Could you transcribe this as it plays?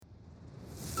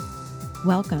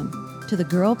Welcome to the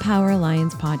Girl Power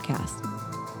Alliance podcast,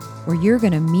 where you're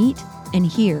going to meet and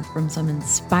hear from some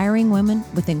inspiring women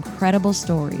with incredible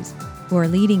stories who are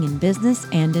leading in business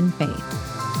and in faith.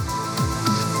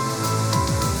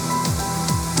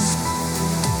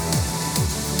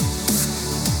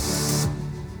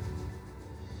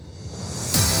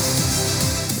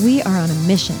 We are on a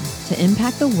mission to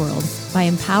impact the world by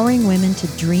empowering women to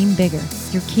dream bigger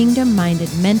through kingdom-minded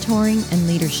mentoring and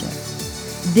leadership.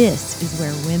 This is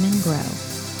where women grow.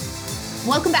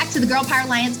 Welcome back to the Girl Power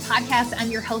Alliance podcast. I'm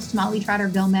your host, Molly Trotter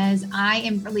Gomez. I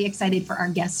am really excited for our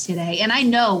guest today. And I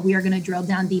know we are going to drill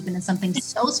down deep into something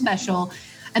so special.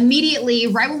 Immediately,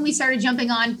 right when we started jumping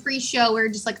on pre-show, we were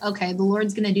just like, okay, the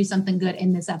Lord's going to do something good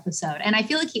in this episode. And I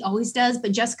feel like he always does,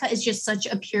 but Jessica is just such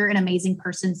a pure and amazing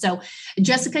person. So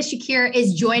Jessica Shakir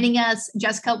is joining us.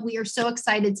 Jessica, we are so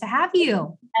excited to have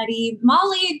you. Eddie,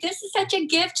 Molly, this is such a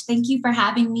gift. Thank you for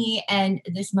having me. And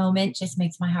this moment just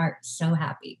makes my heart so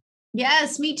happy.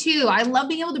 Yes, me too. I love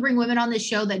being able to bring women on this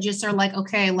show that just are like,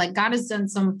 okay, like God has done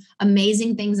some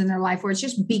amazing things in their life where it's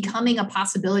just becoming a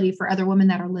possibility for other women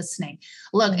that are listening.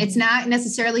 Look, it's not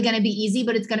necessarily going to be easy,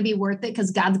 but it's going to be worth it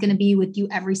because God's going to be with you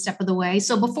every step of the way.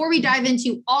 So before we dive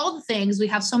into all the things, we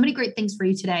have so many great things for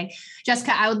you today.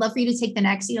 Jessica, I would love for you to take the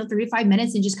next, 3 to 5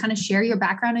 minutes and just kind of share your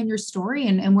background and your story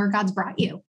and where God's brought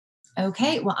you.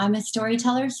 Okay, well, I'm a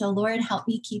storyteller, so Lord, help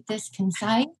me keep this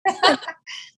concise.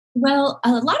 Well,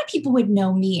 a lot of people would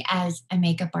know me as a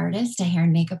makeup artist, a hair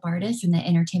and makeup artist in the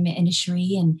entertainment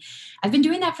industry. And I've been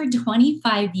doing that for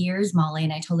 25 years, Molly,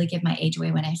 and I totally give my age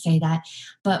away when I say that.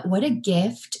 But what a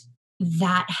gift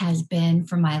that has been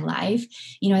for my life.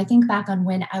 You know, I think back on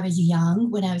when I was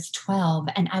young, when I was 12,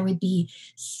 and I would be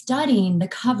studying the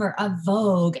cover of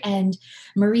Vogue and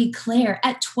Marie Claire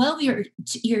at 12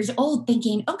 years old,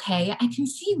 thinking, okay, I can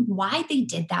see why they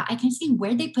did that. I can see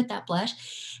where they put that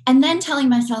blush. And then telling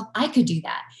myself I could do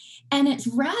that. And it's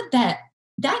rad that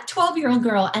 12-year-old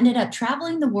girl ended up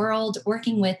traveling the world,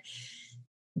 working with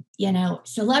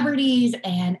celebrities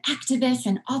and activists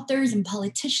and authors and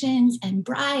politicians and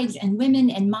brides and women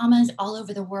and mamas all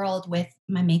over the world with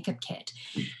my makeup kit.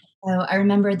 So I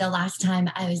remember the last time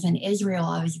I was in Israel,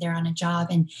 I was there on a job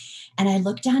and I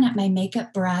looked down at my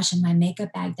makeup brush and my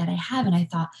makeup bag that I have. And I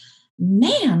thought,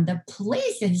 man, the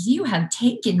places you have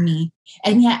taken me.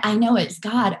 And yet I know it's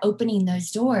God opening those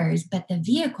doors, but the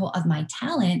vehicle of my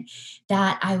talent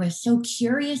that I was so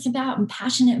curious about and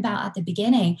passionate about at the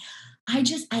beginning,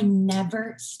 I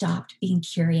never stopped being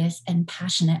curious and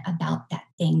passionate about that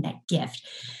thing, that gift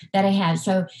that I have.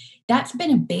 So that's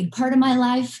been a big part of my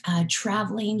life.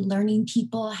 Traveling, learning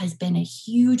people has been a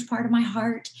huge part of my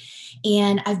heart.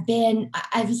 And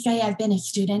I would say I've been a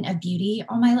student of beauty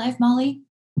all my life, Molly.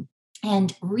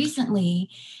 And recently,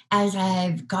 as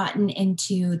I've gotten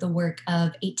into the work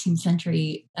of 18th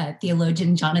century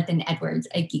theologian Jonathan Edwards,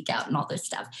 I geek out and all this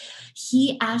stuff,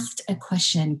 he asked a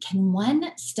question: can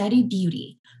one study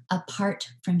beauty apart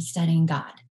from studying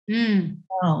God?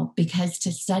 No, because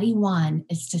to study one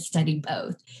is to study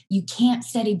both. You can't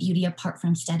study beauty apart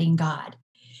from studying God.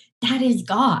 That is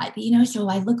God, so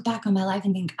I look back on my life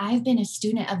and think I've been a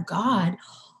student of God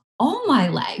all my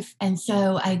life. And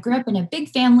so I grew up in a big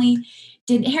family,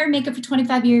 did hair and makeup for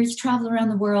 25 years, traveled around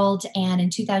the world. And in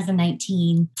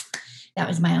 2019, that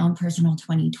was my own personal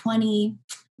 2020,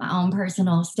 my own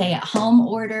personal stay-at-home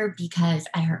order because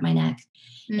I hurt my neck.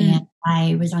 And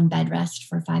I was on bed rest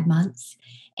for 5 months.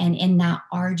 And in that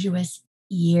arduous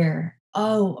year,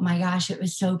 oh my gosh, it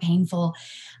was so painful.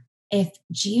 If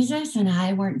Jesus and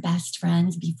I weren't best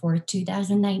friends before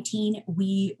 2019,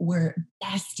 we were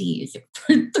besties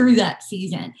through that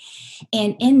season.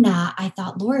 And in that, I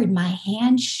thought, Lord, my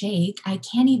hands shake. I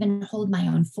can't even hold my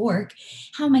own fork.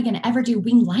 How am I going to ever do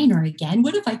wing liner again?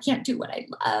 What if I can't do what I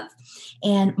love?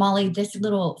 And Molly, this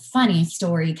little funny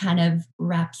story kind of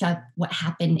wraps up what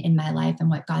happened in my life and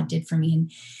what God did for me.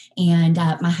 And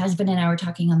my husband and I were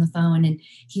talking on the phone and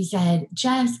he said,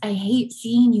 Jess, I hate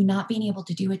seeing you not being able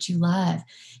to do what you love.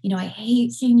 I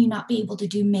hate seeing you not be able to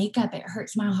do makeup. It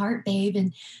hurts my heart, babe.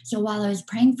 And so while I was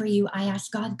praying for you, I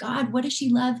asked God, what does she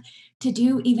love to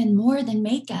do even more than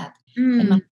makeup? And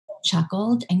my husband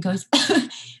chuckled and goes,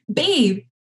 babe,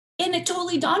 and it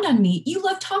totally dawned on me, you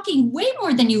love talking way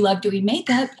more than you love doing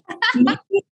makeup. Maybe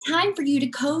it's time for you to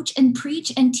coach and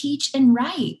preach and teach and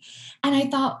write. And I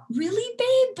thought, really,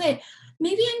 babe? But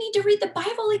maybe I need to read the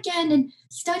Bible again and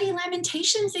study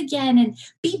Lamentations again and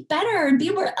be better and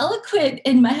be more eloquent.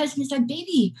 And my husband said,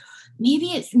 baby, maybe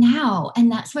it's now.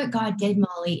 And that's what God did,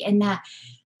 Molly, in that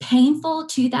painful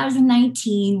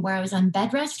 2019 where I was on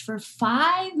bed rest for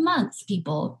 5 months,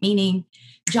 people, meaning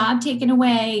job taken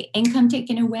away, income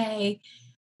taken away,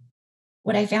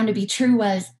 what I found to be true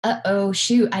was,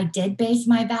 shoot, I did base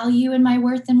my value and my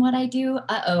worth in what I do.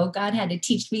 God had to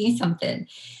teach me something.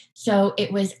 So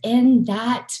it was in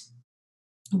that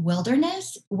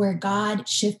wilderness where God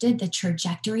shifted the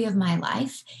trajectory of my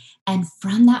life. And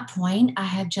from that point, I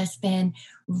have just been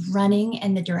running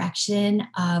in the direction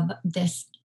of this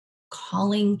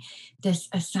calling, this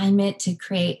assignment to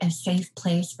create a safe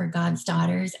place for God's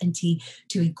daughters and to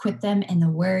equip them in the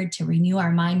word, to renew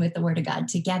our mind with the word of God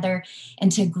together,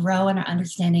 and to grow in our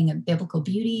understanding of biblical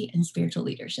beauty and spiritual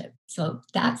leadership. So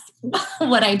that's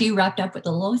what I do, wrapped up with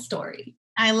a little story.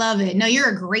 I love it. No, you're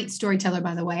a great storyteller,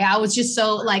 by the way. I was just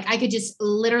so like, I could just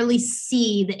literally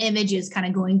see the images kind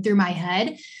of going through my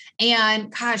head.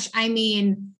 And gosh, I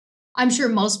mean, I'm sure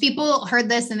most people heard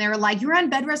this and they were like, you were on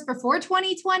bed rest before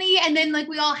 2020. And then like,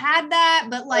 we all had that,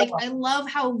 but like, I love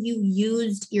how you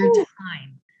used your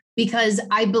time, because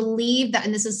I believe that,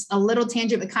 and this is a little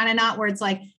tangent, but kind of not, where it's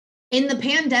like, in the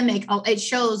pandemic, it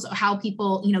shows how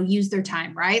people, use their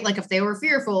time, right? Like if they were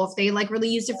fearful, if they like really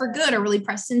used it for good, or really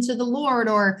pressed into the Lord,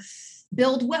 or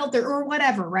build wealth, or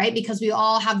whatever, right? Because we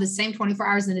all have the same 24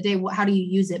 hours in a day. How do you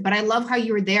use it? But I love how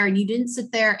you were there and you didn't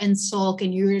sit there and sulk,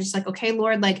 and you were just like, okay,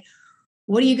 Lord, like,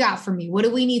 what do you got for me? What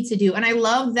do we need to do? And I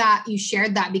love that you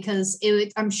shared that, because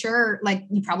I'm sure like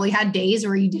you probably had days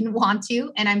where you didn't want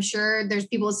to. And I'm sure there's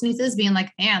people listening to this being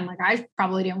like, man, like I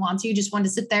probably didn't want to. You just wanted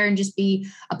to sit there and just be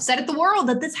upset at the world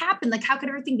that this happened. Like, how could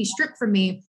everything be stripped from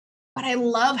me? But I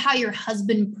love how your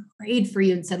husband prayed for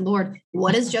you and said, Lord,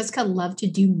 what does Jessica love to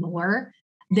do more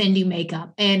than do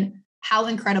makeup? And how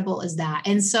incredible is that?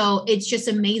 And so it's just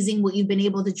amazing what you've been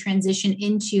able to transition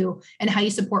into and how you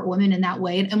support women in that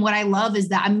way. And what I love is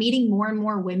that I'm meeting more and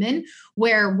more women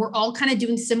where we're all kind of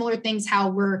doing similar things, how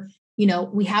we're,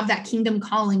 we have that kingdom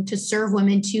calling to serve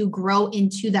women, to grow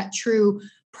into that true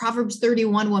Proverbs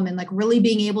 31 woman, like really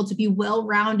being able to be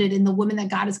well-rounded in the women that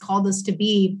God has called us to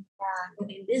be,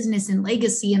 in business and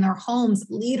legacy in their homes,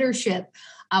 leadership.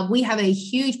 We have a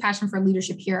huge passion for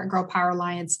leadership here at Girl Power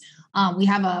Alliance. We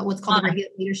have what's called the Regular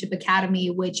Leadership Academy,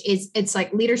 which it's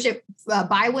like leadership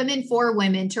by women for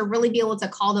women, to really be able to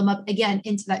call them up again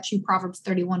into that true Proverbs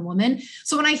 31 woman.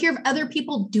 So when I hear of other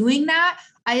people doing that,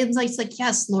 it's like,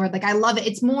 yes, Lord, like I love it.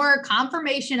 It's more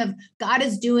confirmation of God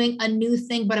is doing a new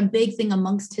thing, but a big thing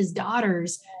amongst his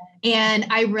daughters. And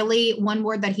I really, one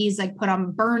word that he's like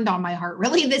burned on my heart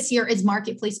really this year is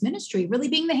marketplace ministry, really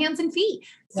being the hands and feet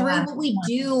through what we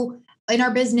do in our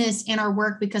business and our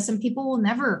work, because some people will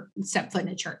never step foot in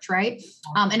a church, right?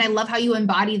 And I love how you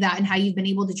embody that and how you've been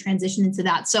able to transition into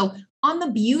that. So on the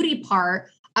beauty part,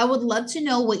 I would love to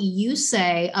know what you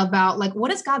say about like, what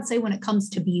does God say when it comes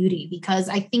to beauty? Because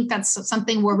I think that's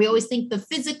something where we always think the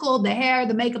physical, the hair,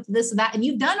 the makeup, this and that, and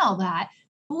you've done all that.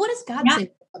 But what does God say when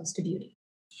it comes to beauty?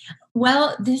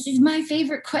 Well, this is my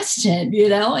favorite question,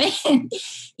 and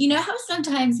you know how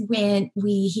sometimes when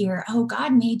we hear, oh,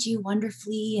 God made you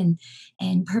wonderfully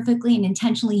and perfectly and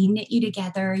intentionally, he knit you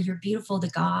together, you're beautiful to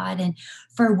God. And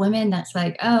for women, that's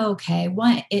like, oh, okay,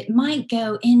 it might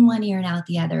go in one ear and out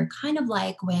the other, kind of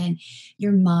like when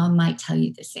your mom might tell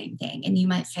you the same thing. And you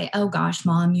might say, oh gosh,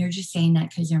 Mom, you're just saying that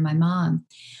because you're my mom.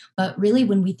 But really,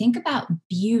 when we think about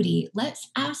beauty, let's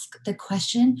ask the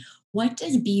question, what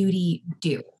does beauty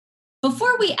do?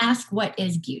 Before we ask what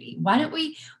is beauty, why don't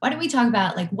we talk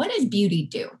about like, what does beauty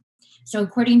do? So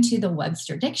according to the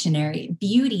Webster Dictionary,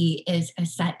 beauty is a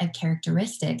set of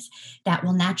characteristics that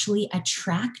will naturally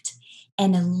attract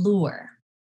and allure.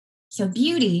 So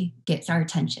beauty gets our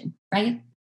attention, right?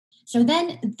 So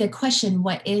then the question,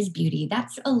 what is beauty?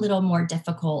 That's a little more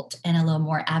difficult and a little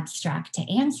more abstract to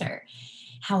answer.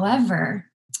 However,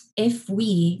 if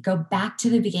we go back to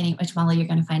the beginning, which Molly, you're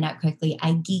going to find out quickly,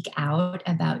 I geek out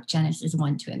about Genesis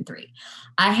 1, 2, and 3.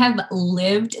 I have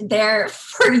lived there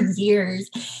for years.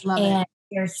 Love and it.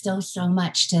 There's still so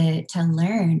much to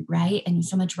learn, right? And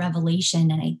so much revelation.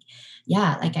 And I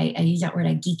use that word,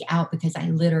 I geek out, because I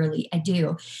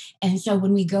do. And so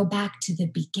when we go back to the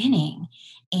beginning,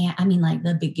 and I mean like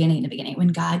the beginning, when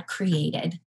God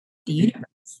created the universe.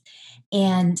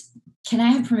 And can I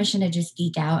have permission to just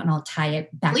geek out, and I'll tie it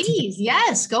back? Please,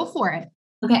 yes, go for it.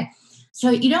 Okay.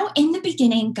 So, in the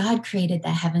beginning, God created the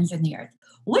heavens and the earth.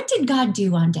 What did God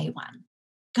do on day one?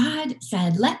 God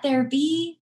said, let there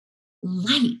be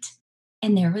light.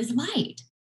 And there was light.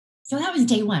 So that was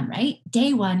day one, right?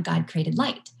 Day one, God created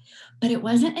light. But it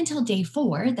wasn't until day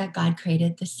 4 that God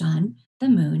created the sun, the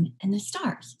moon, and the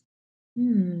stars.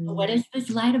 What is this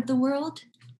light of the world?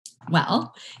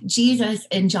 Well, Jesus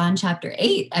in John chapter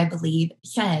 8, I believe,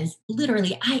 says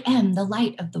literally, I am the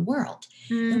light of the world.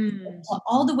 Mm.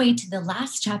 All the way to the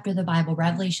last chapter of the Bible,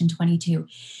 Revelation 22,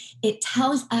 it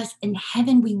tells us in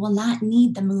heaven we will not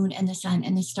need the moon and the sun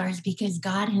and the stars because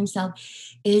God himself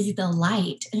is the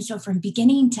light. And so from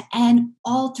beginning to end,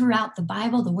 all throughout the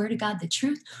Bible, the word of God, the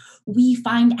truth, we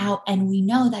find out and we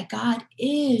know that God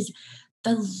is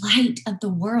the light of the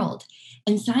world.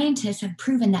 And scientists have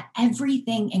proven that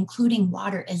everything, including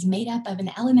water, is made up of an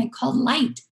element called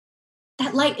light.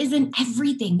 That light isn't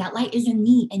everything. That light isn't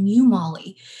me and you,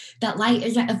 Molly. That light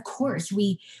is, of course,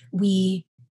 we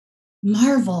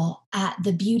marvel at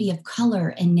the beauty of color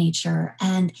in nature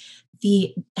and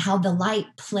how the light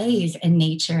plays in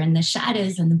nature and the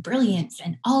shadows and the brilliance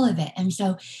and all of it. And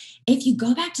so if you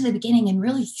go back to the beginning and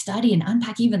really study and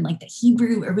unpack even like the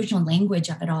Hebrew original language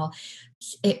of it all,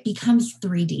 it becomes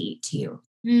 3D to you.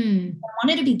 I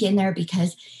wanted to begin there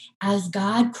because as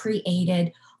God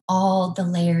created all the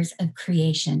layers of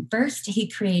creation, first he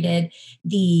created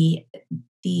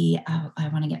I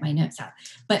want to get my notes out,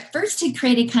 but first he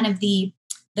created kind of the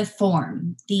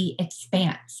form, the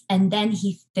expanse, and then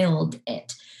he filled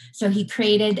it. So he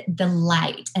created the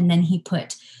light, and then he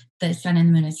put the sun and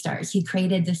the moon and stars. He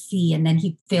created the sea, and then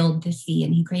he filled the sea,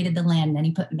 and he created the land, and then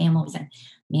he put mammals and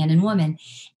man and woman.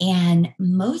 And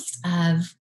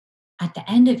at the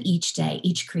end of each day,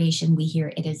 each creation, we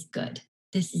hear it is good.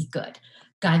 This is good.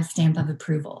 God's stamp of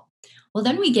approval. Well,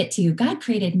 then we get to God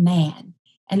created man.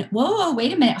 And whoa,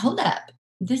 wait a minute, hold up.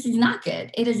 This is not good.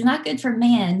 It is not good for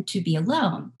man to be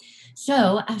alone.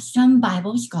 So as some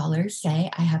Bible scholars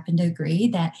say, I happen to agree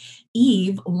that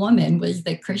Eve, woman, was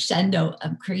the crescendo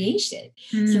of creation.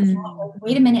 So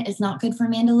wait a minute, it's not good for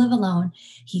man to live alone.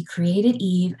 He created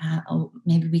Eve.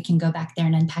 Maybe we can go back there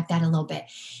and unpack that a little bit.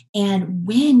 And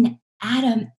when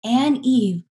Adam and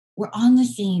Eve were on the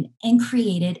scene and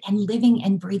created and living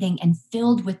and breathing and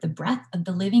filled with the breath of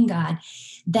the living God,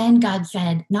 then God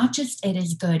said, not just it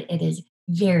is good, it is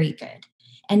very good.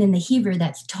 And in the Hebrew,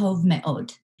 that's tov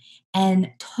me'od.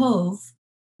 And tov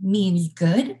means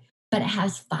good, but it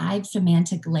has 5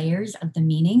 semantic layers of the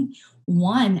meaning.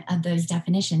 One of those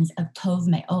definitions of tov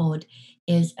me'od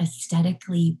is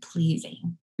aesthetically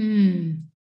pleasing.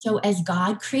 So as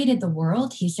God created the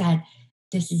world, he said,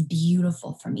 this is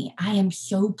beautiful for me. I am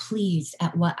so pleased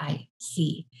at what I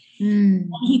see.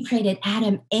 He created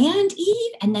Adam and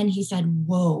Eve, and then he said,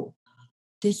 whoa,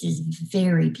 this is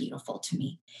very beautiful to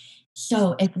me.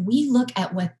 So if we look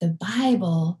at what the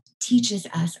Bible teaches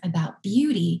us about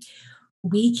beauty,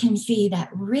 we can see that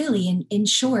really, in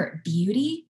short,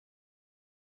 beauty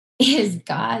is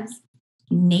God's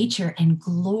nature and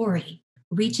glory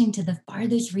reaching to the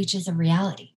farthest reaches of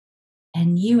reality.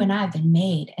 And you and I have been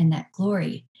made in that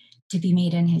glory to be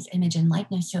made in his image and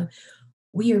likeness. So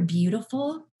we are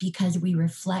beautiful because we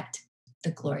reflect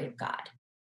the glory of God.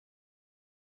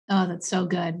 Oh, that's so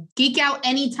good. Geek out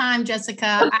anytime,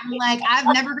 Jessica. I'm like,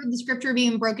 I've never heard the scripture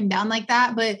being broken down like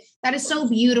that, but that is so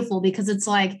beautiful because it's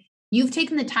like you've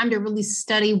taken the time to really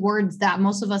study words that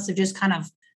most of us have just kind of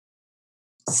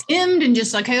skimmed and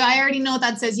just like, hey, I already know what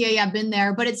that says. Yeah, I've been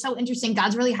there. But it's so interesting.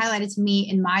 God's really highlighted to me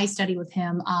in my study with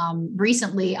him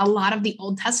recently a lot of the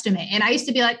Old Testament. And I used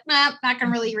to be like, nah, not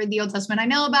going to really read the Old Testament. I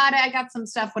know about it. I got some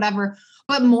stuff, whatever.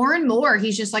 But more and more,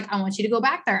 he's just like, I want you to go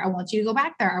back there. I want you to go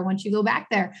back there. I want you to go back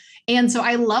there. And so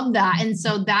I love that. And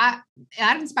so that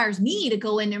inspires me to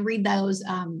go in and read those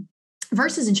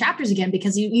verses and chapters again,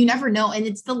 because you never know. And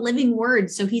it's the living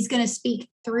word. So he's going to speak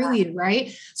through you.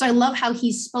 Right. So I love how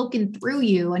he's spoken through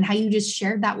you and how you just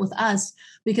shared that with us,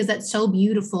 because that's so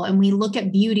beautiful. And we look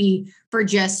at beauty for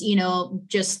just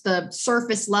the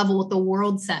surface level, what the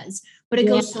world says, but it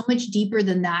goes so much deeper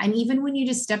than that. And even when you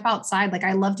just step outside, like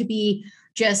I love to be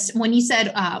just, when you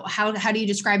said, how do you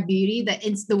describe beauty?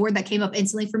 It's the word that came up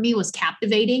instantly for me was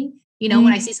captivating.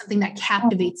 When I see something that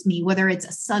captivates me, whether it's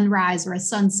a sunrise or a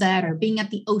sunset or being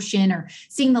at the ocean or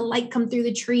seeing the light come through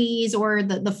the trees or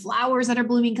the flowers that are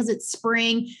blooming because it's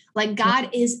spring, like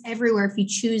God is everywhere if you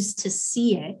choose to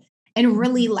see it and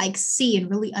really see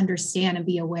and really understand and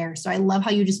be aware. So I love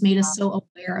how you just made us so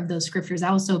aware of those scriptures.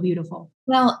 That was so beautiful.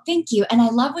 Well, thank you. And I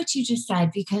love what you just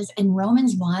said, because in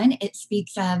Romans 1, it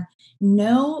speaks of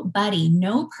no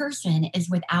person is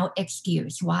without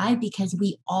excuse. Why? Because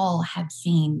we all have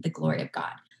seen the glory of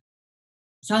God.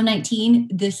 Psalm 19,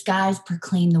 the skies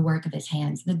proclaim the work of his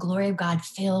hands. The glory of God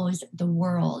fills the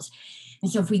world.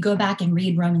 And so if we go back and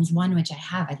read Romans 1, which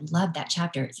I love that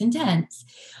chapter, it's intense,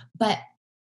 but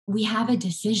we have a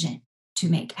decision to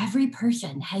make. Every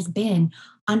person has been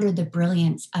under the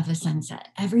brilliance of a sunset.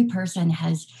 Every person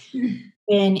has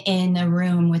been in the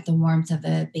room with the warmth of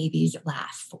a baby's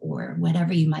laugh, or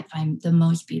whatever you might find the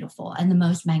most beautiful and the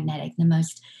most magnetic, the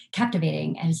most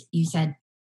captivating, as you said.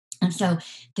 And so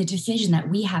the decision that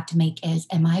we have to make is,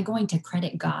 am I going to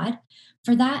credit God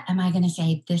for that? Am I going to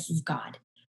say, this is God?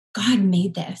 God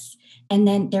made this. And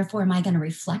then therefore, am I going to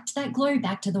reflect that glory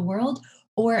back to the world?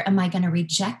 Or am I going to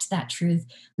reject that truth,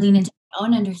 lean into my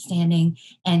own understanding,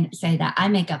 and say that I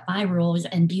make up my rules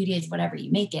and beauty is whatever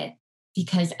you make it?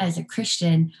 Because as a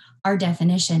Christian, our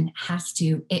definition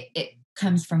it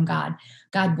comes from God.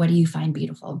 God, what do you find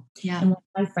beautiful? Yeah. And one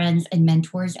of my friends and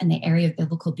mentors in the area of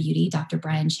biblical beauty, Dr.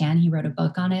 Brian Chan, he wrote a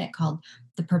book on it called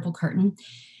The Purple Curtain.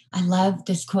 I love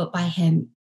this quote by him.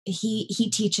 He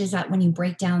teaches that when you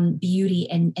break down beauty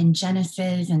in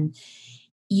Genesis, and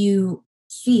you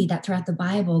see that throughout the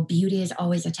Bible, beauty is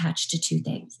always attached to two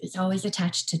things. It's always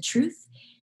attached to truth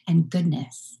and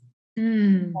goodness.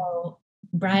 So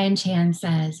Brian Chan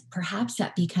says, perhaps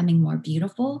that becoming more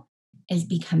beautiful is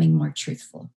becoming more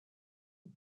truthful.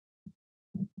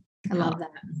 I love that.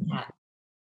 Yeah.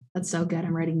 That's so good.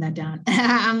 I'm writing that down.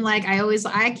 I'm like,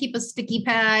 I keep a sticky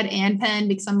pad and pen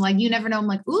because I'm like, you never know. I'm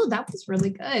like, ooh, that was really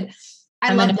good.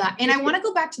 I love that. And I want to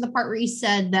go back to the part where you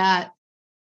said that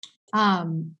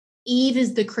Eve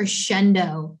is the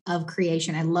crescendo of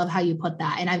creation. I love how you put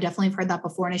that. And I've definitely heard that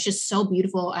before. And it's just so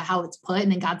beautiful how it's put.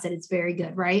 And then God said, it's very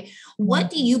good, right? What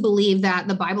do you believe that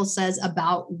the Bible says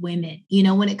about women,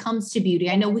 when it comes to beauty?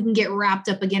 I know we can get wrapped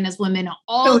up again as women,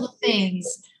 all the things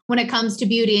when it comes to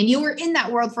beauty. And you were in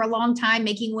that world for a long time,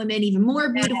 making women even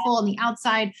more beautiful on the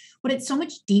outside, but it's so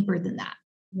much deeper than that.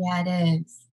 Yeah, it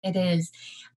is. It is.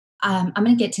 I'm going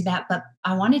to get to that, but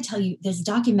I want to tell you this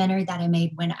documentary that I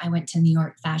made when I went to New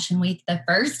York Fashion Week, the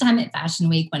first time at Fashion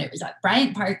Week, when it was at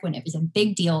Bryant Park, when it was a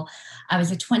big deal. I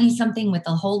was a 20-something with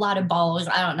a whole lot of balls.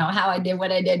 I don't know how I did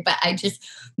what I did, but I just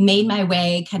made my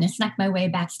way, kind of snuck my way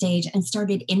backstage and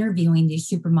started interviewing these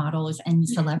supermodels and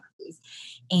celebrities.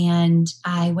 And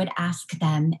I would ask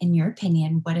them, in your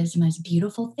opinion, what is the most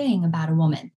beautiful thing about a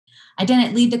woman? I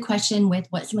didn't lead the question with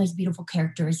what's the most beautiful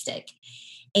characteristic.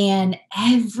 And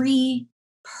every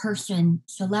person,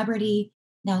 celebrity,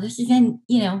 now this is in,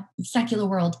 secular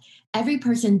world, every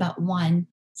person but one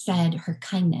said her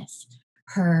kindness,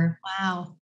 her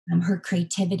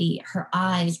creativity, her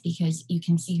eyes, because you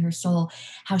can see her soul,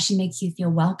 how she makes you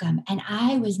feel welcome. And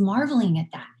I was marveling at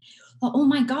that. But, oh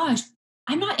my gosh,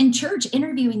 I'm not in church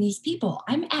interviewing these people.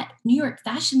 I'm at New York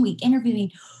Fashion Week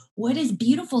interviewing what is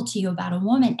beautiful to you about a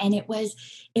woman. And it was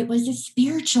a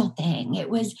spiritual thing. It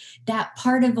was that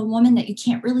part of a woman that you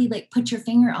can't really put your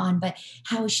finger on, but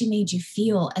how she made you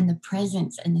feel, and the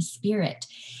presence and the spirit.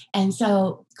 And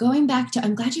so going back to,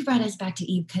 I'm glad you brought us back to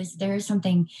Eve, because there is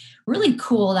something really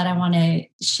cool that I want to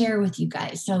share with you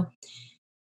guys. So,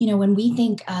 when we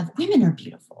think of women are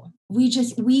beautiful, we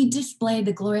display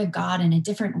the glory of God in a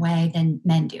different way than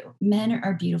men do. Men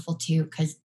are beautiful too,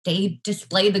 because they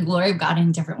display the glory of God in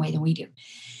a different way than we do.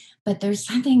 But there's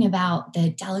something about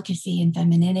the delicacy and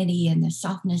femininity and the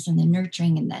softness and the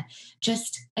nurturing and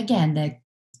the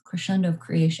crescendo of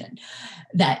creation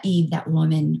that Eve, that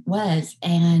woman, was.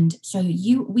 And so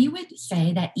we would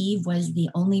say that Eve was the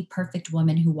only perfect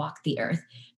woman who walked the earth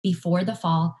before the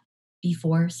fall,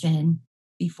 before sin,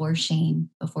 before shame,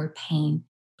 before pain,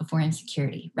 before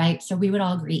insecurity, right? So we would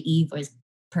all agree Eve was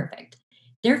perfect.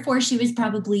 Therefore, she was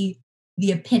probably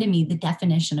the epitome, the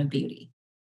definition of beauty.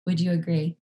 Would you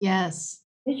agree? Yes.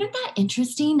 Isn't that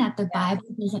interesting that the Bible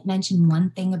doesn't mention one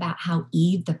thing about how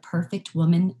Eve, the perfect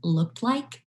woman, looked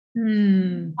like?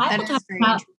 That is very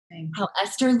interesting. How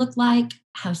Esther looked like,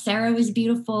 how Sarah was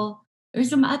beautiful. There's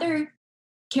some other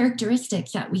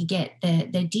characteristics that we get,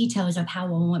 the details of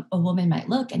how a woman might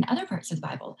look in other parts of the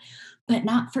Bible, but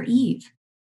not for Eve,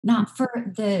 not for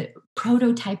the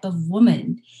prototype of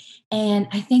woman. And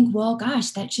I think, well,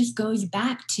 gosh, that just goes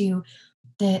back to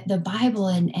the Bible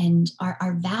and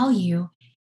our value.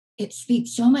 It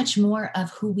speaks so much more of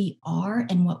who we are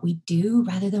and what we do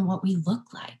rather than what we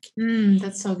look like.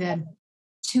 That's so good.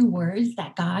 2 words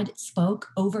that God spoke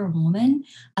over woman,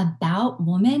 about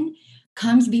woman,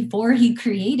 comes before he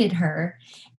created her.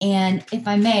 And if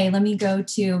I may, let me go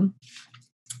to,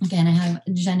 again, I have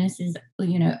Genesis,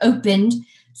 opened.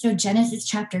 So Genesis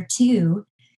chapter 2,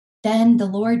 then the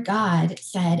Lord God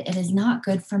said, it is not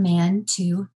good for man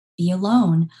to be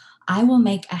alone. I will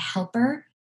make a helper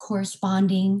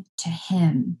corresponding to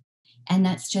him. And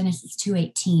that's Genesis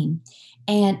 2:18.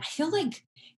 And I feel like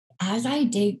as I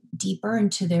dig deeper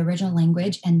into the original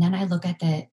language, and then I look at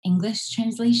the English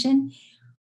translation,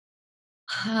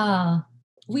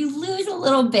 we lose a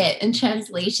little bit in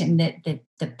translation, that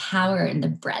the power and the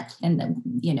breadth and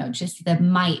the, just the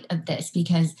might of this,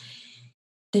 because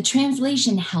the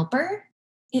translation helper,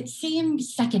 it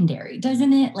seems secondary,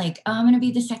 doesn't it? Like, oh, I'm going to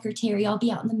be the secretary. I'll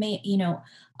be out in the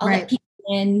I'll let people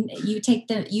in. You take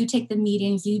the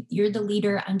meetings. You're the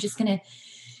leader. I'm going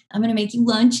to make you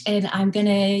lunch, and I'm going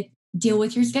to deal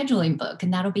with your scheduling book,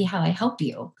 and that'll be how I help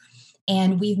you.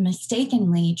 And we've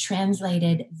mistakenly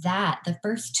translated that, the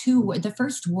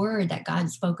first word that God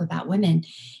spoke about women.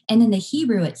 And in the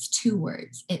Hebrew, it's 2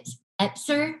 words. It's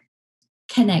etzer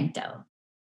kenegdo,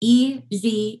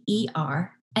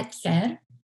 E-Z-E-R, etzer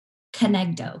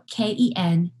kenegdo,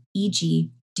 Kenegdo.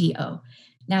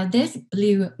 Now, this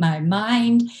blew my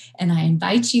mind, and I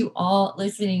invite you all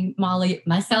listening, Molly,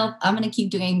 myself, I'm going to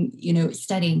keep doing,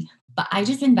 studying, but I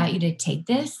just invite you to take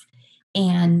this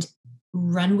and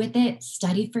run with it,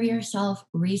 study for yourself,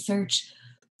 research,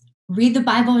 read the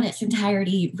Bible in its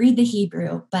entirety, read the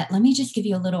Hebrew. But let me just give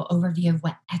you a little overview of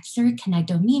what etzer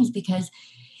kenegdo means, because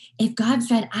if God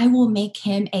said, I will make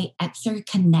him a etzer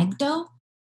kenegdo,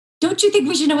 don't you think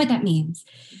we should know what that means?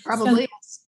 Probably.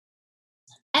 So,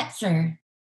 etzer,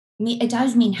 it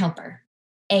does mean helper,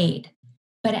 aid,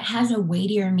 but it has a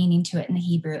weightier meaning to it in the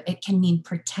Hebrew. It can mean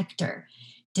protector,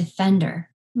 defender.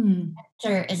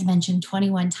 Etzer is mentioned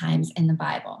 21 times in the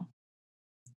Bible.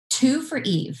 2 for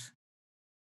Eve.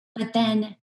 But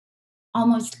then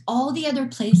almost all the other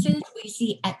places we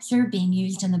see etzer being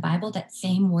used in the Bible, that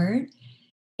same word,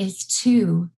 is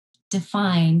to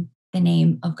define the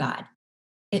name of God.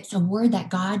 It's a word that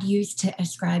God used to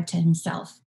ascribe to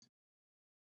himself.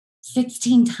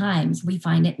 16 times we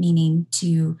find it meaning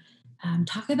to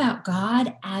talk about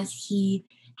God as he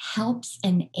helps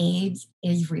and aids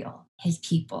Israel, his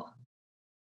people.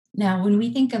 Now, when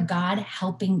we think of God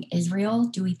helping Israel,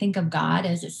 do we think of God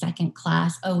as a second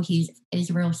class, he's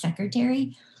Israel's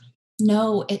secretary?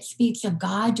 No, it speaks of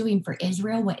God doing for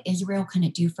Israel what Israel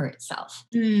couldn't do for itself.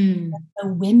 The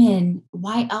women,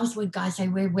 why else would God say,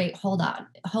 wait, hold up.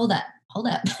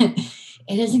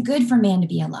 It isn't good for man to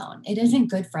be alone. It isn't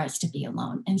good for us to be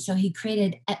alone. And so he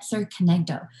created etzer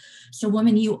kenegdo. So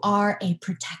woman, you are a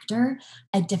protector,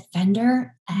 a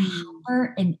defender, a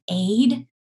helper, an aid,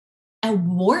 a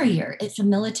warrior. It's a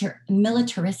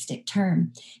militaristic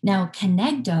term. Now,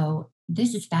 kenegdo,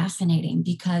 this is fascinating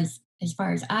because as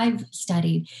far as I've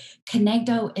studied,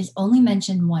 kenegdo is only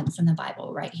mentioned once in the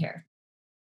Bible right here.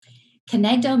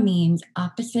 Kenegdo means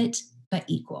opposite but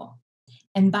equal.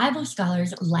 And Bible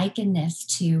scholars liken this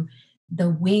to the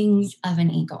wings of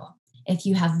an eagle. If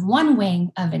you have one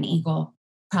wing of an eagle,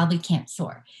 probably can't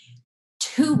soar.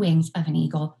 2 wings of an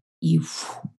eagle, you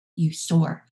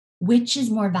soar. Which is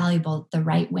more valuable, the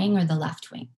right wing or the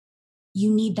left wing?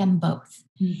 You need them both.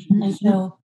 And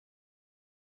so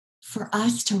for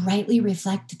us to rightly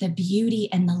reflect the beauty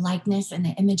and the likeness and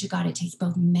the image of God, it takes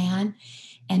both man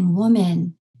and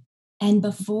woman. And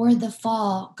before the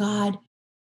fall, God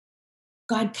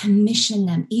commissioned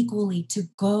them equally to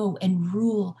go and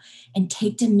rule and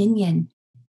take dominion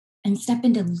and step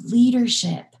into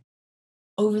leadership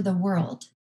over the world.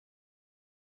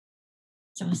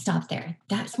 So I'll stop there.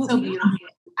 That's what we do.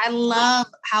 I love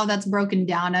how that's broken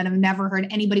down. And I've never heard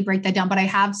anybody break that down, but I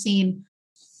have seen,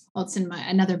 it's in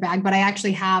another bag, but I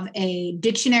actually have a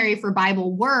dictionary for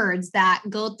Bible words that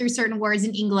go through certain words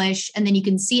in English. And then you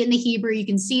can see it in the Hebrew, you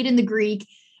can see it in the Greek.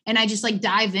 And I just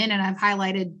dive in and I've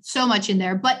highlighted so much in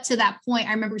there. But to that point,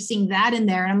 I remember seeing that in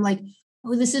there and I'm like,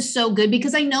 oh, this is so good,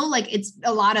 because I know it's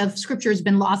a lot of scripture has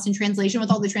been lost in translation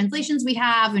with all the translations we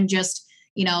have and just,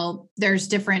 there's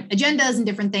different agendas and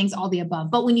different things, all the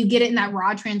above. But when you get it in that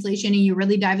raw translation and you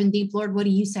really dive in deep, Lord, what do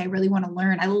you say? I really want to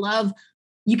learn.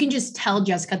 You can just tell,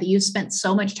 Jessica, that you've spent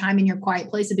so much time in your quiet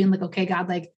place of being like, okay,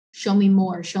 God, show me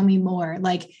more.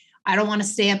 I don't want to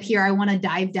stay up here. I want to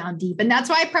dive down deep. And that's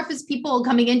why I preface people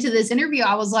coming into this interview.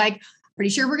 I was like,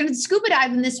 pretty sure we're going to scuba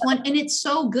dive in this one. And it's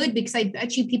so good because I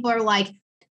bet you people are like,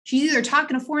 she's either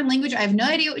talking a foreign language. I have no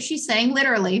idea what she's saying,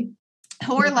 literally,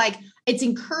 or it's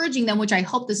encouraging them, which I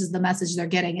hope this is the message they're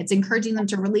getting. It's encouraging them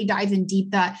to really dive in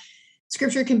deep, that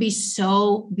scripture can be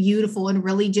so beautiful and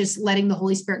really just letting the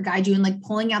Holy Spirit guide you and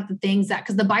pulling out the things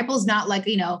because the Bible is not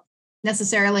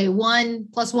necessarily 1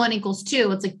 + 1 =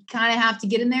 2. It's kind of have to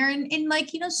get in there and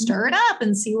stir it up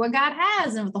and see what God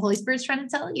has and what the Holy Spirit's trying to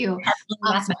tell you. So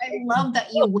I love that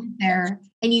you went there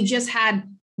and you just had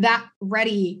that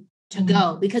ready to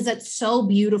go, because that's so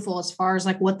beautiful as far as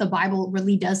what the Bible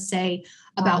really does say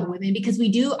about women, because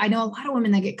I know a lot of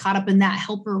women that get caught up in that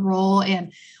helper role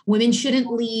and women shouldn't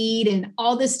lead and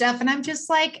all this stuff. And I'm just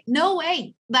like, no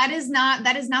way, that is not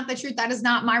the truth. That is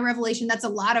not my revelation. That's a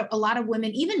lot of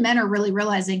women, even men are really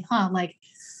realizing,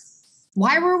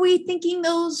 why were we thinking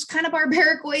those kind of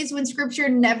barbaric ways when scripture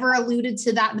never alluded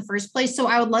to that in the first place? So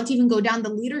I would love to even go down the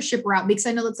leadership route, because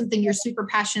I know that's something you're super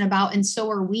passionate about. And so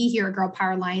are we here at Girl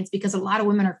Power Alliance, because a lot of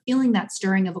women are feeling that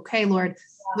stirring of, okay, Lord,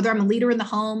 whether I'm a leader in the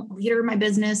home, a leader in my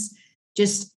business,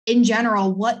 just in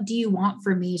general, what do you want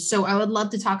for me? So I would love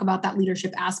to talk about that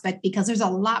leadership aspect, because there's a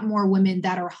lot more women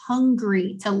that are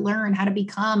hungry to learn how to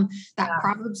become that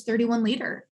Proverbs 31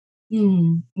 leader.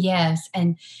 Yes.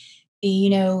 And,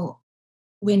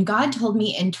 when God told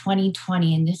me in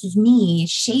 2020, and this is me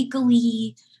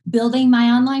shakily building my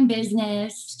online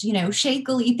business,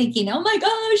 shakily thinking, oh my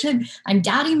gosh, I'm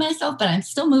doubting myself, but I'm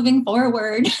still moving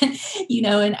forward,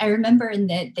 and I remember in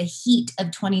the heat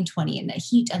of 2020, in the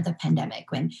heat of the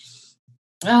pandemic, when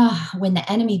the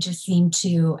enemy just seemed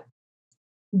to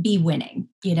be winning,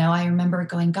 I remember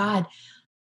going, God,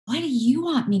 what do you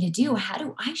want me to do? How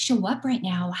do I show up right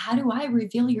now? How do I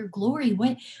reveal your glory?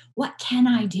 What can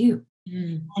I do?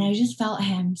 And I just felt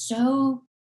him so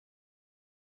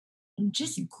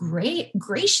just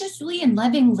graciously and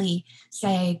lovingly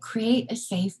say, create a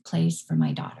safe place for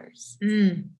my daughters.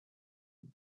 And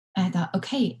I thought,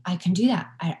 okay, I can do that.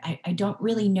 I don't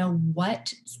really know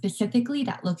what specifically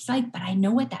that looks like, but I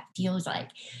know what that feels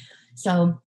like.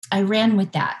 So I ran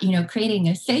with that, creating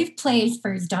a safe place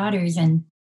for his daughters. And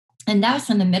that was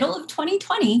in the middle of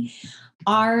 2020.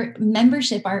 Our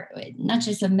membership, not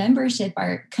just a membership,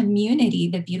 our community,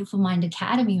 the Beautiful Mind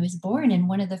Academy, was born. And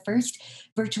one of the first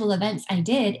virtual events I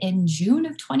did in June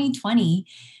of 2020,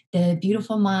 the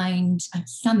Beautiful Mind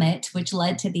Summit, which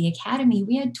led to the Academy,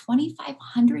 we had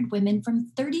 2,500 women from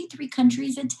 33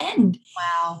 countries attend.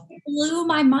 Wow. It blew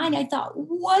my mind. I thought,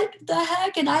 what the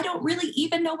heck? And I don't really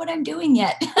even know what I'm doing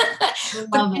yet.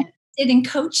 Love it. In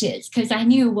coaches, because I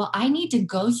knew, well, I need to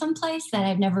go someplace that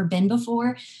I've never been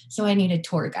before. So I need a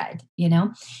tour guide,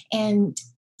 And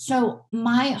so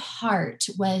my heart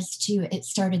was it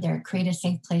started there, create a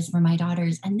safe place for my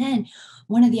daughters. And then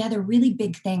one of the other really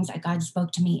big things that God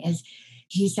spoke to me is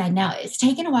he said, now it's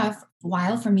taken a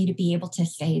while for me to be able to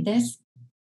say this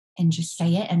and just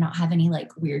say it and not have any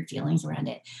weird feelings around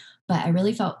it. But I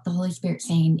really felt the Holy Spirit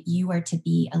saying, you are to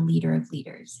be a leader of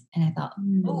leaders. And I thought,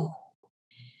 oh,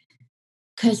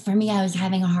 because for me, I was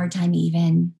having a hard time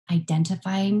even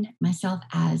identifying myself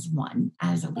as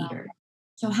a leader.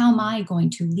 So how am I going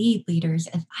to lead leaders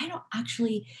if I don't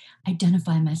actually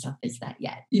identify myself as that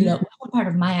yet? What part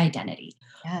of my identity?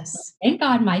 Yes. Thank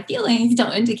God my feelings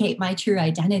don't indicate my true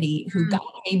identity. Who God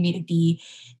made me to be,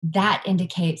 that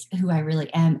indicates who I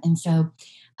really am. And so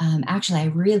actually, I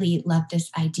really love this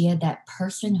idea that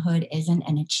personhood isn't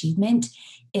an achievement.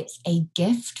 It's a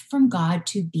gift from God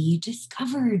to be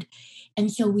discovered. And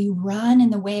so we run in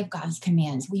the way of God's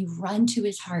commands. We run to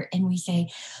his heart and we say,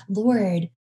 Lord,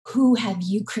 who have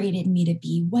you created me to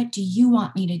be? What do you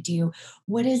want me to do?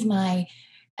 What is my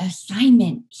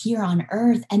assignment here on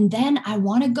earth? And then I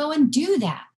want to go and do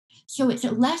that. So it's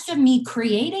less of me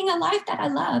creating a life that I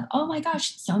love. Oh my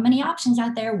gosh, so many options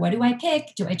out there. What do I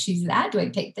pick? Do I choose that? Do I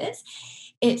pick this?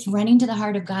 It's running to the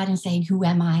heart of God and saying, who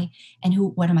am I and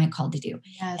what am I called to do?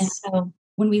 Yes. And so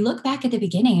when we look back at the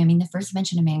beginning, the first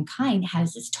mention of mankind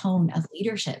has this tone of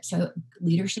leadership. So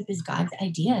leadership is God's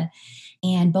idea.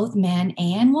 And both man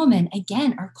and woman,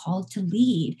 again, are called to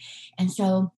lead. And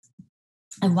so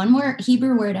one more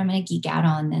Hebrew word I'm going to geek out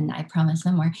on, and I promise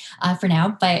no more for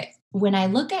now. But when I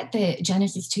look at the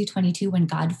Genesis 2:22, when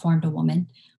God formed a woman,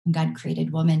 when God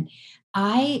created woman,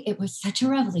 it was such a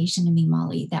revelation to me,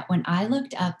 Molly, that when I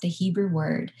looked up the Hebrew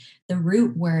word, the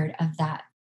root word of that,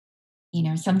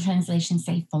 some translations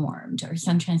say formed or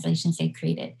some translations say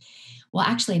created. Well,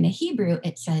 actually in the Hebrew,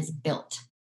 it says built.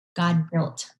 God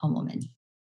built a woman.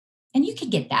 And you could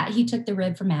get that. He took the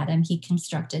rib from Adam, he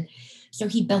constructed. So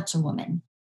he built a woman.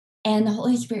 And the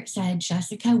Holy Spirit said,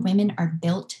 Jessica, women are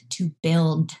built to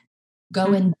build.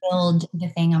 Go and build the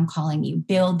thing I'm calling you.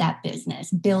 Build that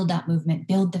business, build that movement,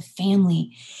 build the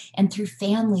family. And through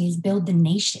families, build the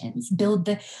nations,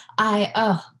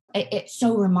 it's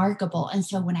so remarkable. And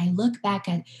so when I look back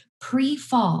at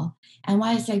pre-fall, and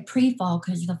why I say pre-fall,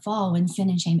 because the fall, when sin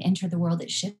and shame entered the world,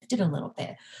 it shifted a little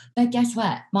bit. But guess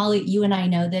what? Molly, you and I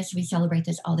know this. We celebrate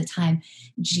this all the time.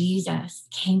 Jesus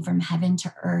came from heaven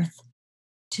to earth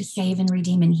to save and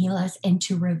redeem and heal us and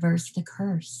to reverse the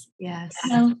curse. Yes.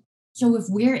 So if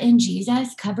we're in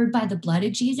Jesus, covered by the blood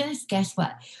of Jesus, guess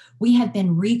what? We have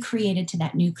been recreated to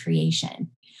that new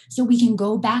creation. So we can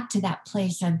go back to that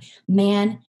place of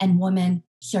man and woman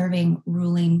serving,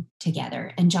 ruling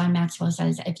together. And John Maxwell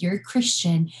says, if you're a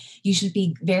Christian, you should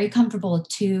be very comfortable with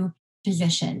two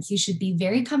positions. You should be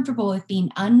very comfortable with being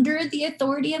under the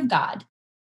authority of God.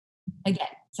 Again,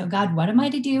 so God, what am I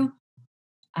to do?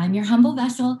 I'm your humble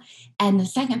vessel. And the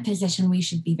second position we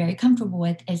should be very comfortable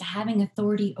with is having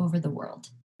authority over the world.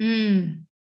 Mm.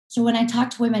 So when I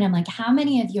talk to women, I'm like, how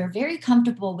many of you are very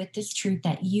comfortable with this truth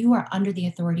that you are under the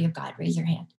authority of God? Raise your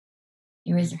hand.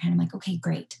 You raise your hand. I'm like, okay,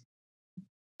 great.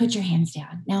 Put your hands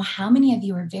down. Now, how many of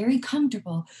you are very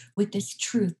comfortable with this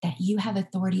truth that you have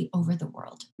authority over the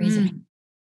world? Raise your hand.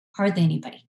 Hardly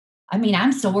anybody. I mean,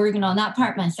 I'm still working on that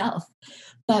part myself.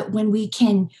 But when we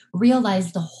can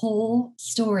realize the whole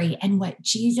story and what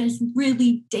Jesus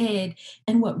really did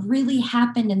and what really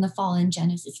happened in the fall in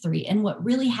Genesis 3 and what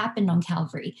really happened on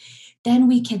Calvary, then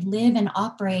we can live and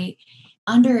operate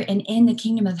under and in the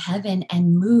kingdom of heaven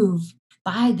and move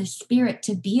by the Spirit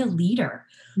to be a leader.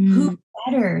 Who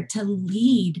better to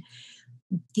lead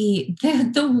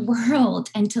the world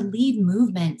and to lead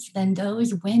movements than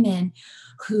those women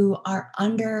who are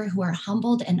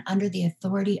humbled and under the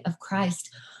authority of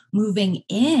Christ, moving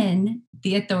in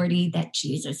the authority that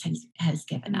Jesus has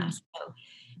given us. So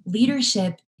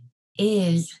leadership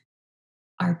is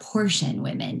our portion,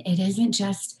 women. It isn't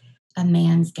just a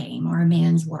man's game or a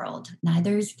man's world.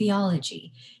 Neither is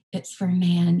theology. It's for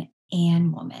man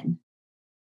and woman.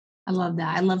 I love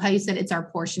that. I love how you said it's our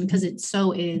portion, because it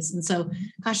so is. And so,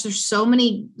 gosh, there's so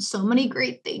many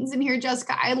great things in here,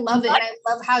 Jessica. I love it. And I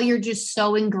love how you're just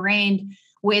so ingrained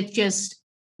with just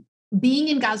being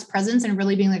in God's presence and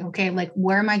really being like, okay, like,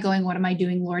 where am I going? What am I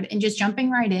doing, Lord? And just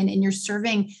jumping right in, and you're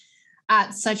serving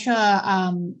at such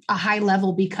a high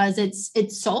level because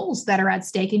it's souls that are at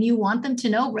stake, and you want them to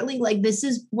know really, like, this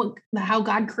is how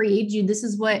God created you. This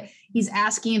is what he's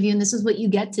asking of you. And this is what you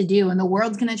get to do. And the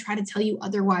world's going to try to tell you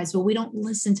otherwise, but we don't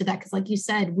listen to that. Cause like you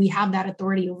said, we have that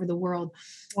authority over the world.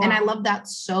 Yeah. And I love that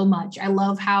so much. I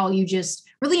love how you just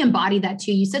really embody that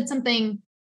too. You said something,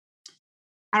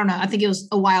 I don't know, I think it was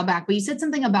a while back, but you said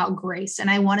something about grace. And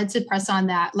I wanted to press on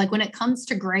that. Like, when it comes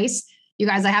to grace, you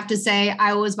guys, I have to say,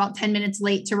 I was about 10 minutes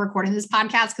late to recording this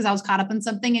podcast because I was caught up in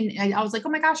something. And I was like, oh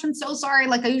my gosh, I'm so sorry.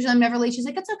 Like, I'm never late. She's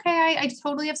like, it's okay. I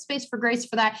totally have space for grace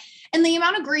for that. And the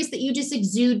amount of grace that you just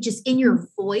exude just in your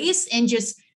voice, and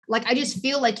just like, I just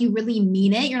feel like you really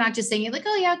mean it. You're not just saying it like,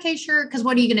 oh yeah, okay, sure. Cause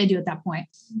what are you going to do at that point?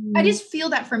 I just feel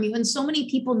that from you. And so many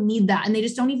people need that, and they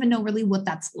just don't even know really what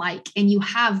that's like. And you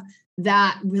have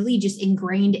that really just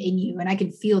ingrained in you. And I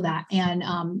can feel that. And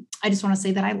I just want to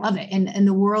say that I love it. And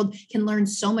the world can learn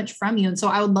so much from you. And so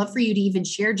I would love for you to even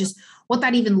share just what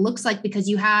that even looks like, because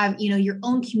you have, your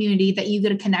own community that you get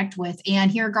to connect with. And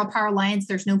here at Girl Power Alliance,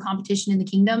 there's no competition in the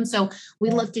kingdom. So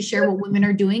we'd love to share what women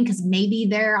are doing, because maybe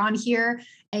they're on here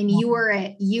and you were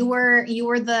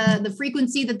the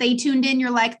frequency that they tuned in. You're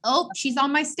like, oh, she's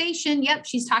on my station. Yep.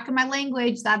 She's talking my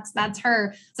language. That's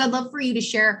her. So I'd love for you to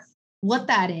share what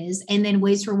that is, and then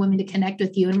ways for women to connect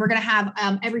with you. And we're going to have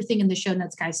everything in the show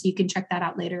notes, guys, so you can check that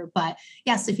out later. But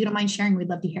yes, if you don't mind sharing, we'd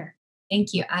love to hear.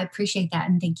 Thank you. I appreciate that.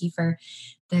 And thank you for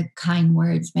the kind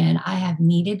words, man. I have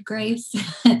needed grace.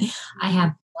 I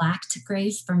have lacked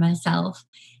grace for myself.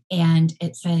 And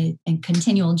it's a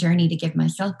continual journey to give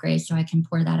myself grace so I can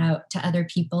pour that out to other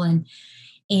people.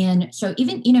 And so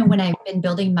even, when I've been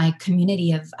building my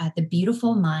community of the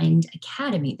Beautiful Mind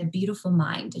Academy, the Beautiful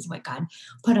Mind is what God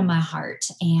put on my heart.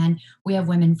 And we have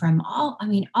women from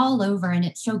all over. And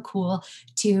it's so cool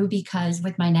too, because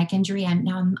with my neck injury,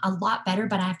 I'm a lot better,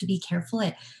 but I have to be careful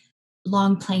at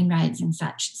long plane rides and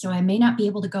such. So I may not be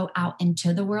able to go out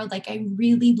into the world like I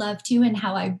really love to, and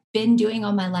how I've been doing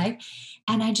all my life.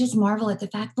 And I just marvel at the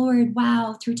fact, Lord,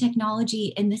 wow, through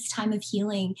technology in this time of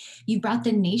healing, you brought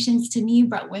the nations to me, you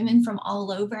brought women from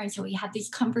all over. And so we have these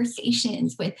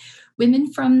conversations with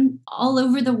women from all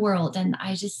over the world. And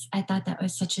I thought that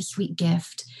was such a sweet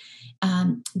gift.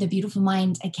 The Beautiful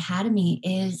Mind Academy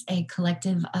is a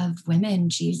collective of women,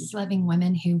 Jesus-loving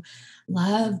women who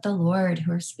love the Lord,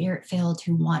 who are spirit-filled,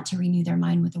 who want to renew their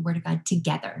mind with the Word of God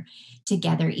together.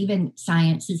 Even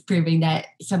science is proving that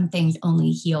some things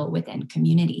only heal within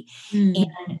community. And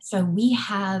so we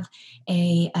have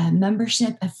a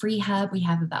membership, a free hub. We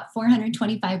have about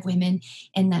 425 women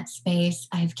in that space.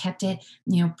 I've kept it,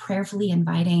 prayerfully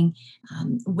inviting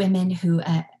women who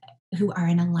are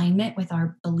in alignment with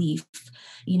our belief.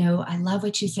 I love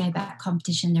what you say about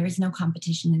competition. There is no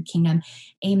competition in the kingdom.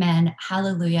 Amen.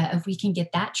 Hallelujah. If we can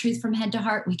get that truth from head to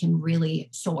heart, we can really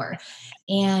soar.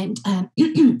 And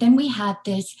then we have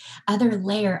this other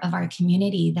layer of our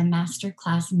community, the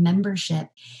masterclass membership.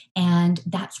 And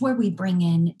that's where we bring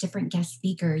in different guest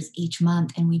speakers each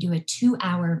month. And we do a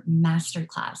 2-hour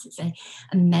masterclass. It's a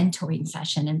mentoring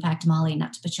session. In fact, Molly,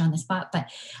 not to put you on the spot, but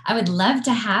I would love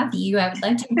to have you. I would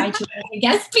love to invite you as a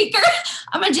guest speaker.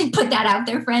 I'm going to just put that out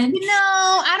there, friend. No,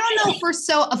 I don't know if we're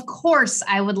so, of course,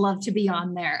 I would love to be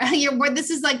on there. This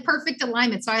is like perfect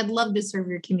alignment. So I'd love to serve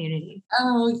your community.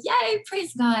 Oh, yay.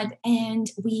 Praise God. And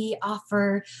we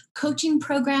offer coaching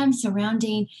programs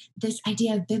surrounding this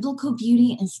idea of biblical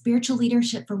beauty and spiritual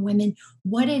leadership for women,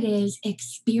 what it is,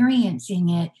 experiencing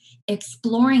it,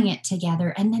 exploring it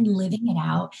together, and then living it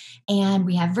out. And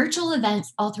we have virtual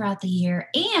events all throughout the year.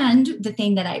 And the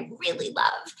thing that I really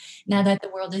love, now that the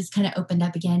world is kind of opened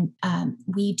up again,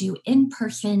 we do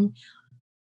in-person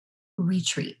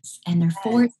retreats, and they're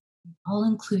 4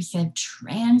 all-inclusive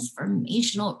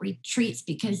transformational retreats,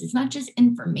 because it's not just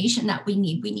information that we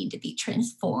need to be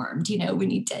transformed. We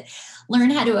need to learn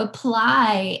how to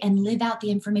apply and live out the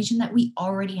information that we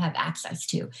already have access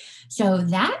to. So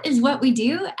that is what we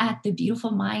do at the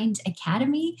Beautiful Mind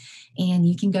Academy, and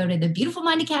you can go to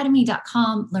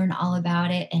thebeautifulmindacademy.com, learn all about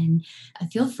it, and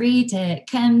feel free to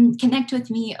come connect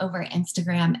with me over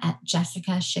Instagram at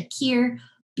Jessica Shakir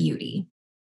Beauty.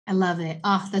 I love it.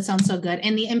 Oh, that sounds so good.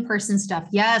 And the in-person stuff.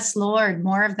 Yes, Lord,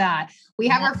 more of that. We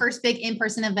have our first big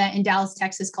in-person event in Dallas,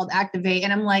 Texas called Activate.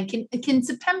 And I'm like, can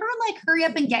September hurry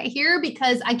up and get here?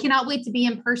 Because I cannot wait to be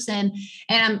in person.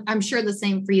 And I'm sure the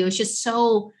same for you. It's just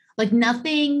so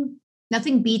nothing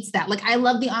beats that. I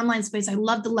love the online space. I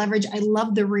love the leverage. I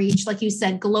love the reach. Like you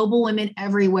said, global women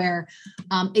everywhere.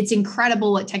 It's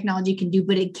incredible what technology can do,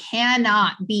 but it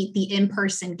cannot beat the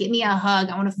in-person. Give me a hug.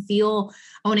 I want to feel,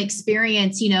 I want to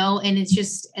experience, and it's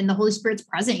just, and the Holy Spirit's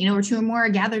present, where 2 or more are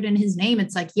gathered in his name.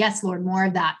 It's like, yes, Lord, more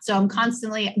of that. So I'm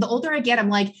constantly, the older I get, I'm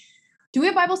like, do we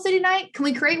have Bible study night? Can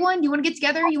we create one? Do you want to get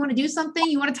together? You want to do something?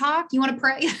 You want to talk? You want to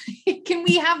pray? Can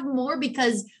we have more?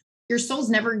 Because your soul's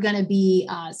never going to be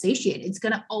satiated. It's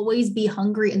going to always be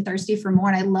hungry and thirsty for more.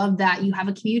 And I love that you have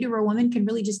a community where women can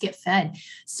really just get fed.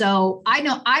 So I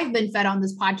know I've been fed on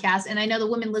this podcast, and I know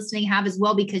the women listening have as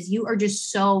well, because you are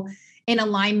just so in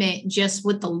alignment just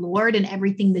with the Lord and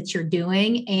everything that you're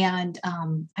doing. And I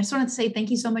just wanted to say thank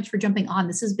you so much for jumping on.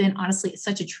 This has been honestly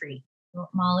such a treat. Well,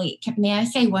 Molly, may I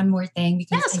say one more thing?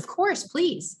 Because yes, of course,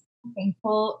 please.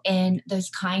 Thankful in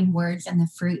those kind words and the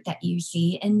fruit that you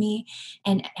see in me.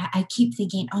 And I keep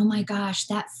thinking, oh my gosh,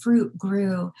 that fruit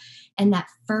grew in that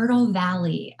fertile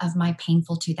valley of my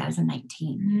painful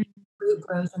 2019. Mm-hmm. Fruit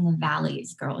grows in the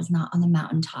valleys, girls, not on the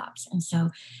mountaintops. And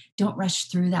so don't rush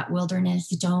through that wilderness.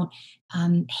 Don't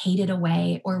hate it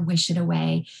away or wish it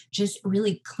away. Just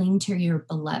really cling to your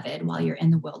beloved while you're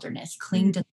in the wilderness.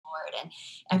 Cling to and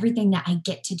everything that I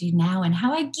get to do now, and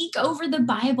how I geek over the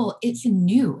Bible. It's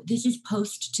new. This is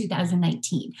post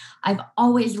 2019. I've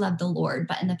always loved the Lord,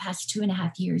 but in the past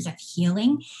 2.5 years of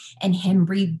healing and him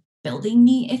rebuilding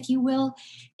me, if you will,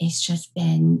 it's just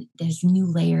been this new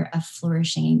layer of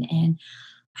flourishing. And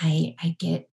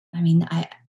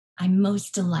I'm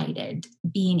most delighted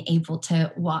being able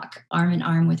to walk arm in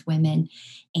arm with women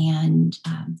and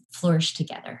flourish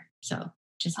together. So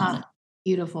just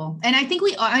beautiful. And I think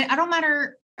I don't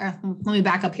matter. Let me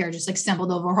back up here. Just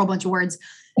stumbled over a whole bunch of words.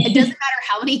 It doesn't matter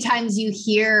how many times you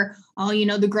hear,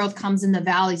 the growth comes in the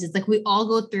valleys. It's like, we all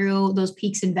go through those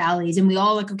peaks and valleys, and we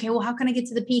all okay, well, how can I get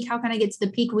to the peak? How can I get to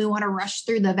the peak? We want to rush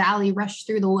through the valley, rush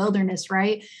through the wilderness.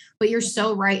 Right. But you're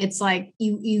so right. It's like,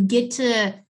 you get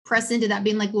to press into that,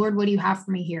 being like, Lord, what do you have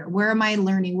for me here? Where am I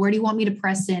learning? Where do you want me to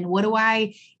press in? What do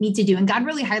I need to do? And God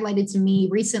really highlighted to me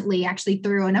recently, actually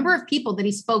through a number of people that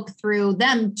he spoke through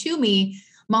them to me,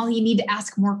 Molly, you need to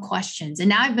ask more questions. And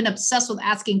now I've been obsessed with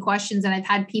asking questions. And I've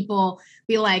had people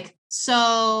be like,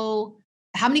 so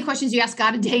how many questions do you ask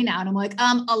God a day now? And I'm like,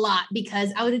 a lot,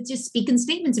 because I would just speak in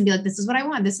statements and be like, this is what I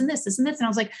want, this and this, this and this. And I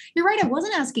was like, you're right. I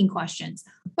wasn't asking questions,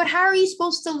 but how are you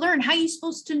supposed to learn? How are you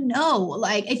supposed to know?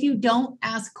 If you don't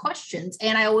ask questions?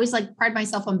 And I always pride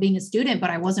myself on being a student, but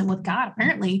I wasn't with God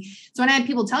apparently. So when I had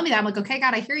people tell me that, I'm like, okay,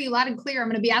 God, I hear you loud and clear. I'm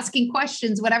going to be asking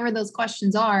questions, whatever those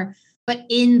questions are. But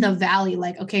in the valley,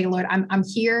 okay, Lord, I'm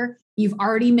here. You've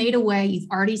already made a way. You've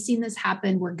already seen this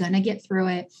happen. We're going to get through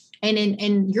it. And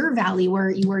in your valley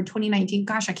where you were in 2019,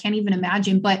 gosh, I can't even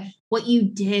imagine, but what you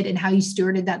did and how you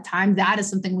stewarded that time, that is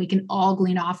something we can all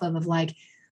glean off of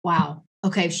wow,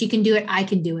 okay, if she can do it, I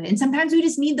can do it. And sometimes we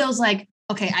just need those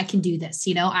okay, I can do this.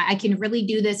 I can really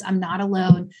do this. I'm not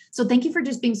alone. So thank you for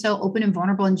just being so open and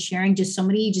vulnerable and sharing just so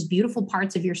many just beautiful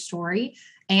parts of your story.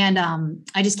 And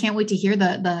I just can't wait to hear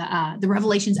the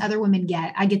revelations other women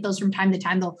get. I get those from time to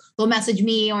time. They'll message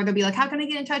me, or they'll be like, how can I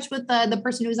get in touch with the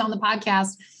person who's on the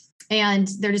podcast? And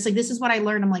they're just like, this is what I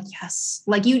learned. I'm like, yes.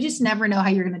 You just never know how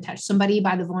you're going to touch somebody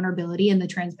by the vulnerability and the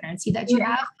transparency that you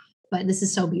have. But this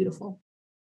is so beautiful.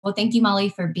 Well, thank you, Molly,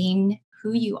 for being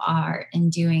who you are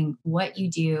and doing what you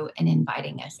do and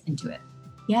inviting us into it.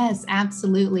 Yes,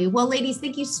 absolutely. Well, ladies,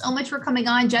 thank you so much for coming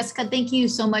on. Jessica, thank you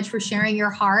so much for sharing your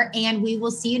heart, and we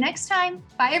will see you next time.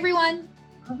 Bye, everyone.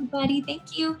 Everybody,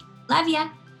 thank you. Love ya.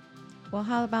 Well,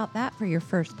 how about that for your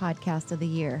first podcast of the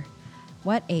year?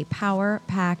 What a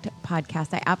power-packed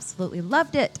podcast. I absolutely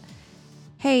loved it.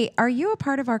 Hey, are you a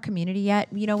part of our community yet?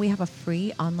 You know, we have a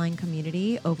free online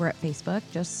community over at Facebook.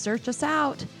 Just search us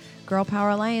out. Girl Power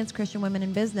Alliance, Christian Women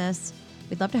in Business.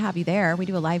 We'd love to have you there. We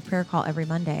do a live prayer call every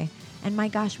Monday. And my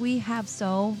gosh, we have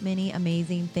so many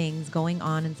amazing things going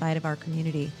on inside of our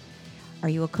community. Are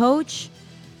you a coach?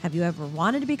 Have you ever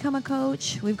wanted to become a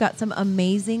coach? We've got some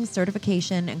amazing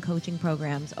certification and coaching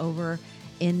programs over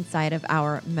inside of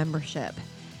our membership.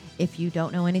 If you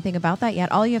don't know anything about that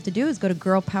yet, all you have to do is go to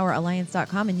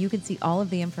girlpoweralliance.com and you can see all of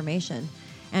the information.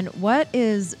 And what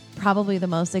is probably the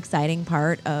most exciting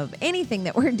part of anything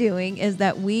that we're doing is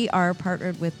that we are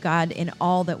partnered with God in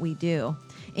all that we do,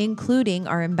 including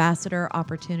our ambassador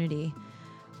opportunity.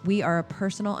 We are a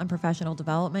personal and professional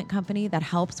development company that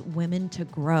helps women to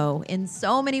grow in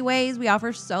so many ways. We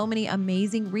offer so many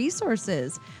amazing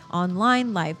resources,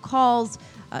 online, live calls,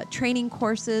 training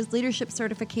courses, leadership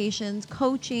certifications,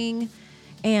 coaching.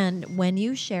 And when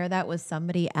you share that with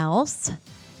somebody else,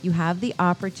 you have the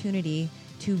opportunity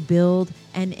to build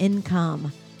an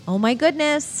income. Oh my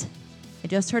goodness. I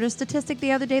just heard a statistic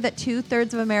the other day that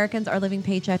 2/3 of Americans are living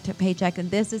paycheck to paycheck, and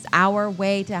this is our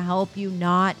way to help you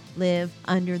not live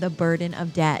under the burden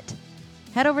of debt.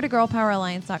 Head over to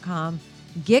girlpoweralliance.com,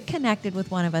 get connected with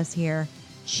one of us here,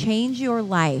 change your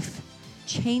life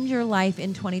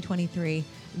in 2023.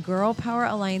 Girl Power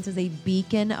Alliance is a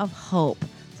beacon of hope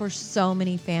for so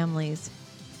many families.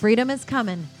 Freedom is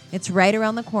coming. It's right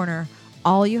around the corner.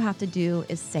 All you have to do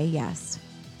is say yes.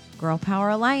 Girl Power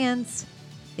Alliance.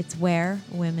 It's where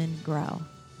women grow.